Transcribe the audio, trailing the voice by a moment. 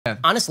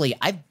Honestly,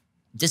 I've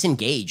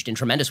disengaged in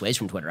tremendous ways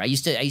from Twitter. I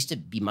used to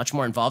be much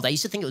more involved. I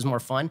used to think it was more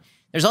fun.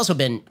 There's also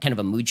been kind of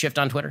a mood shift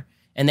on Twitter,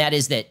 and that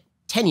is that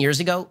 10 years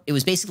ago, it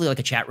was basically like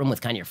a chat room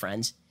with kind of your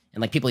friends and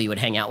like people you would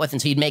hang out with.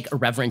 And so you'd make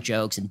irreverent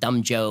jokes and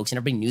dumb jokes, and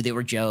everybody knew they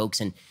were jokes.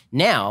 And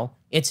now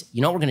it's,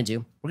 you know what we're going to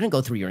do? We're going to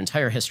go through your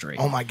entire history.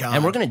 Oh my God.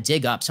 And we're going to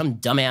dig up some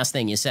dumbass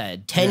thing you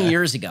said 10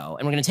 years ago,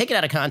 and we're going to take it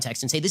out of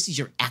context and say, this is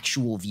your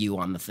actual view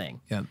on the thing.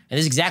 And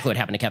this is exactly what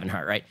happened to Kevin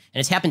Hart, right? And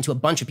it's happened to a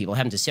bunch of people. It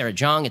happened to Sarah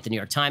Jung at the New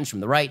York Times from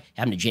the right. It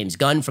happened to James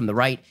Gunn from the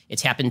right.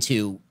 It's happened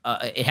to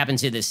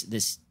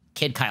this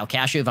kid, Kyle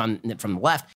Kashuv from the left.